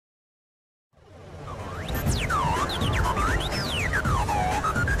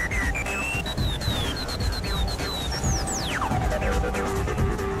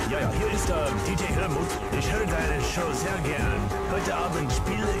Heute Abend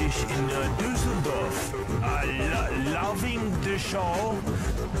spiele ich in Düsseldorf. Loving the show.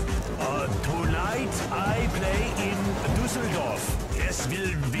 Tonight I play in Düsseldorf. Es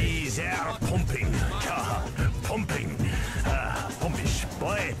will be sehr pumping. Ja, pumping. Pumpisch.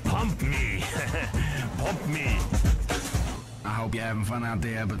 Boy, pump me. Pump me. I hope you're having fun out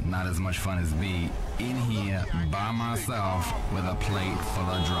there, but not as much fun as me in here by myself with a plate full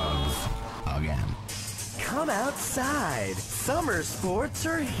of drugs. Again. Come outside. Summer sports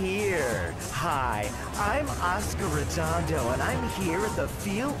are here. Hi, I'm Oscar Redondo, and I'm here at the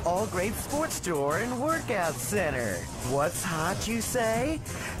Feel All Great Sports Store and Workout Center. What's hot, you say?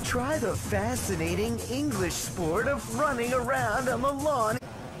 Try the fascinating English sport of running around on the lawn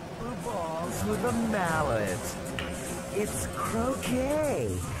with balls with a mallet. It's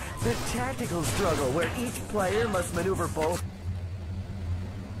croquet, the tactical struggle where each player must maneuver both.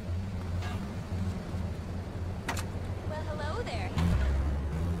 Well, hello there.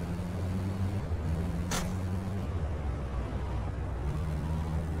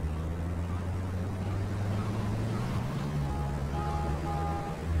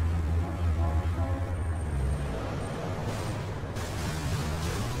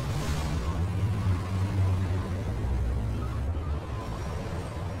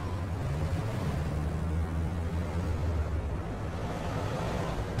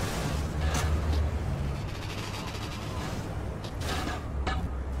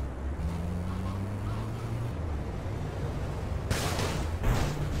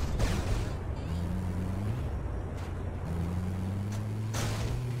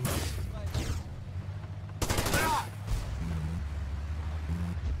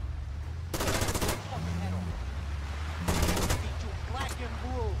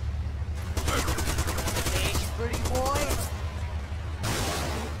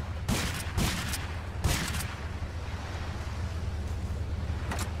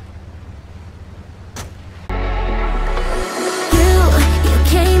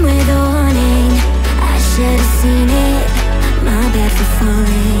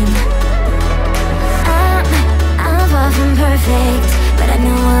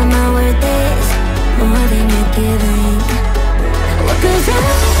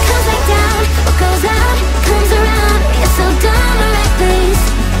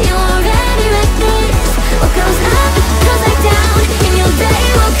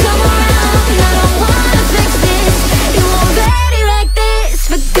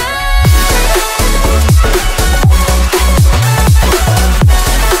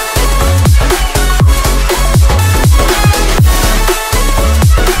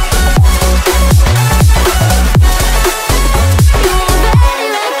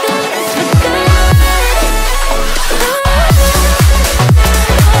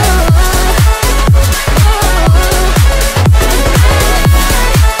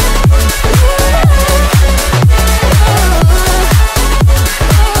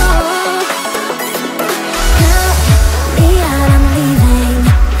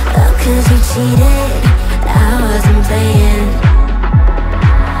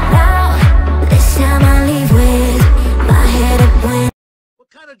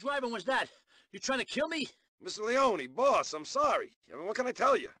 Was that? You trying to kill me? Mr. Leone, boss, I'm sorry. I mean, what can I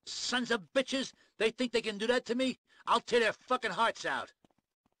tell you? Sons of bitches! They think they can do that to me? I'll tear their fucking hearts out.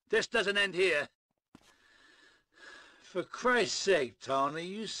 This doesn't end here. For Christ's sake, Tony,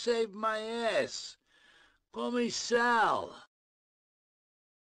 you saved my ass. Call me Sal.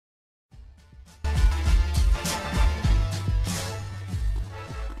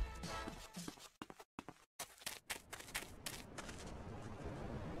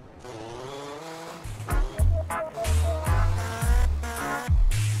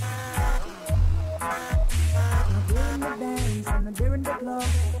 During the club,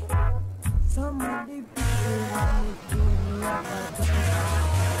 some of the people want me to be like that.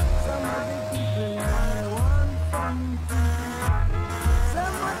 Some of the people want fun too.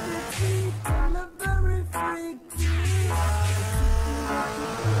 Some of the people are very freaky.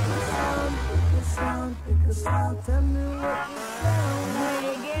 Pick a sound, tell me what the sound.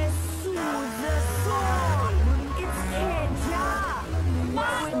 Reggae soothes the soul. It's Edja.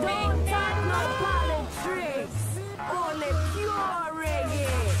 We don't have no politics. Only pure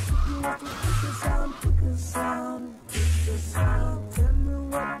reggae. Pick a sound, pick a sound, pick a sound. Tell me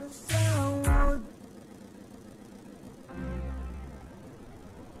what the sound would.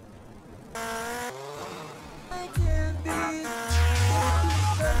 I can't be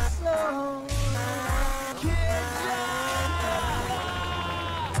the song. Can't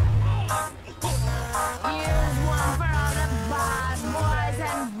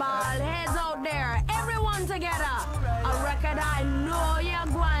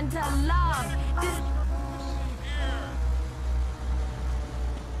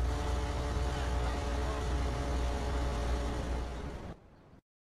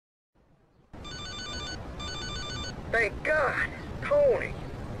Thank God. Tony.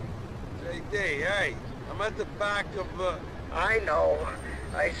 JD, hey, I'm at the back of, I know.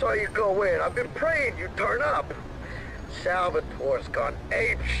 I saw you go in. I've been praying you'd turn up. Salvatore's gone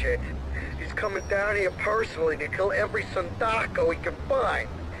apeshit. He's coming down here personally to kill every Sandako he can find.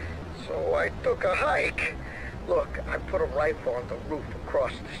 So I took a hike. Look, I put a rifle on the roof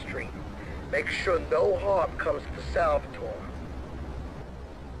across the street. Make sure no harm comes to Salvatore.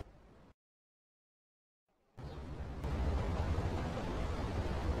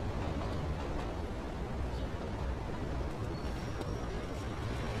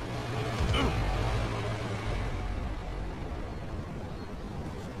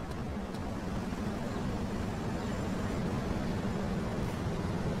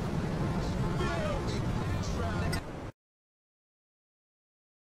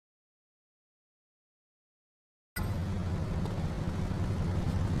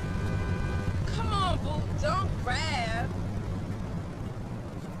 Don't grab.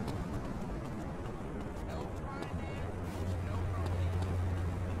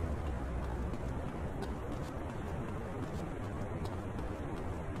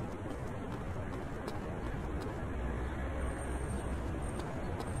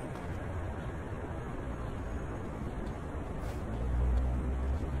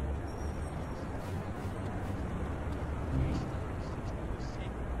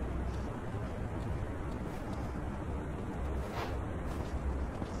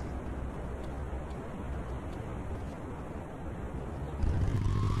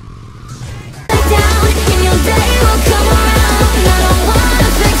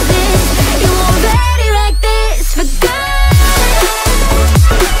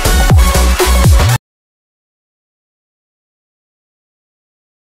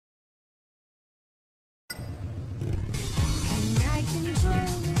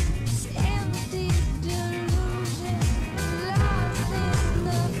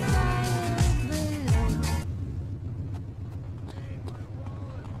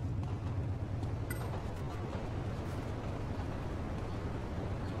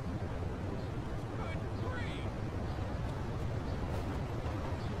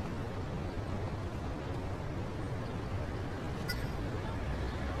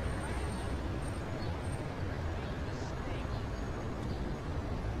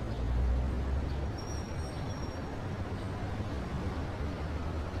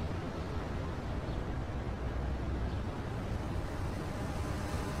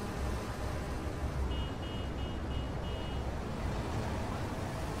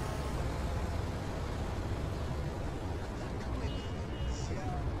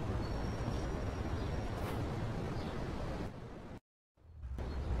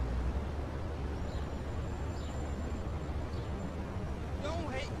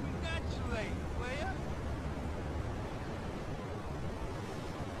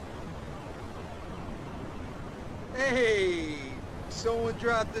 Hey, someone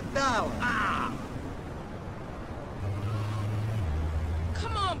dropped $1. Ah!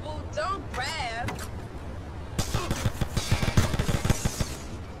 Come on, boo, don't grab.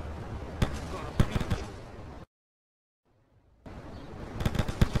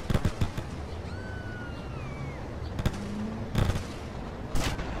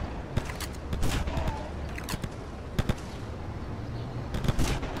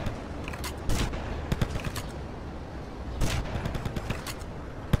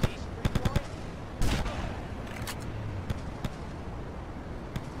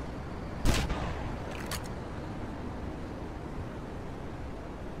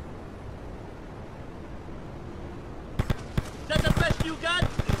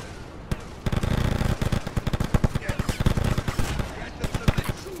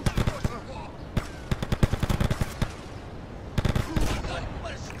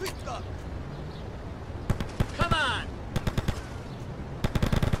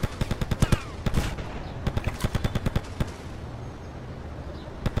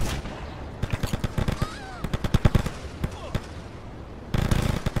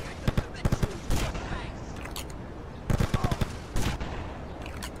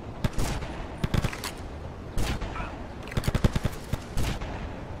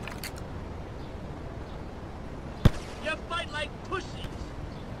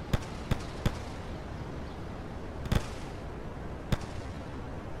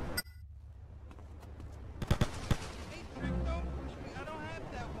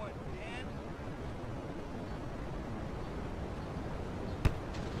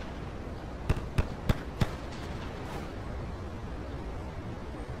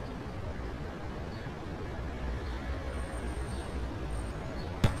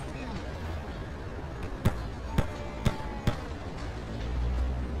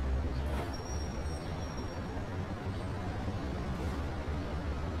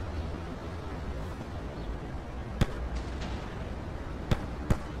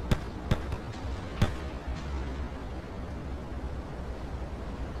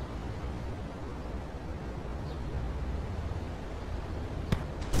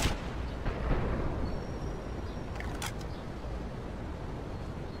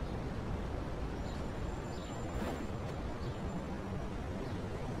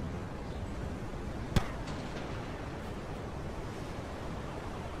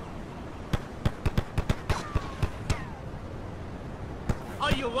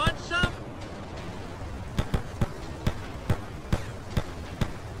 want some?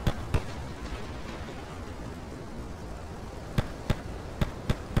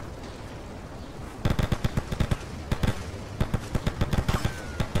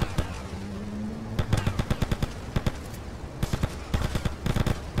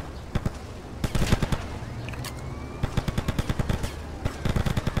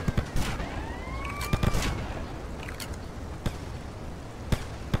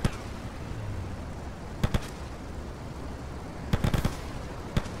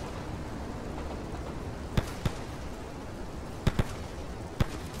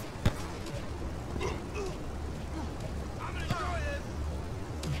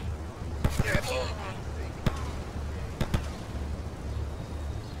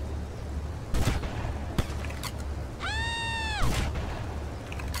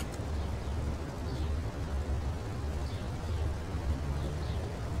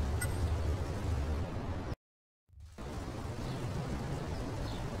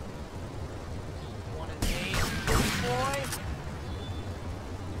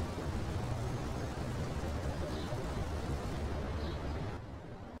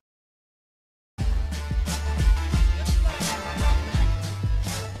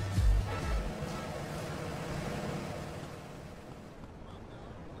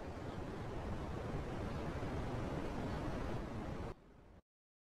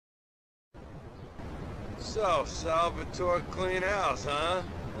 So, Salvatore clean house, huh?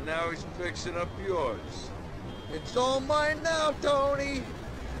 And now he's fixing up yours. It's all mine now, Tony.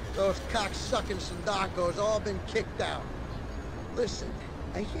 Those cocksucking Sindacos all been kicked out. Listen,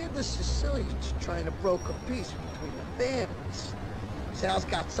 I hear the Sicilians trying to broker peace between the families. Sal's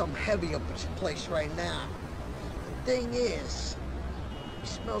got some heavy up his place right now. The thing is, he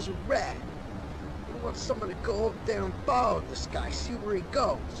smells a rat. He wants someone to go up there and follow this guy, see where he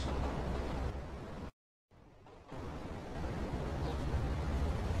goes.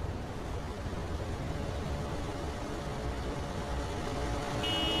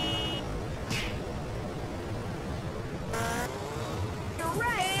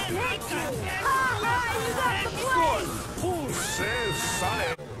 Who says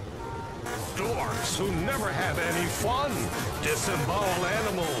science? Dorks who never have any fun. Disembowel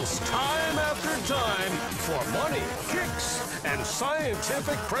animals time after time for money, kicks, and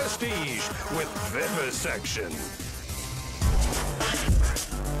scientific prestige with vivisection.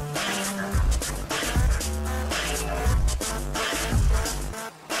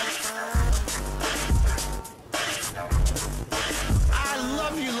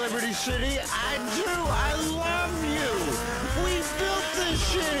 Liberty City, I do. I love you. We built this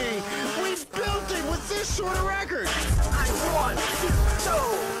city. We built it with this sort of record. I want to know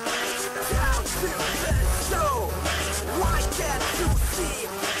down to the show. Why can't you see?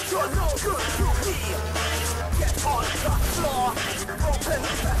 You're no good to me. Get on the floor. Open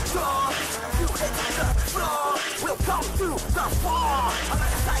the door. You hit the floor. We'll come to the floor.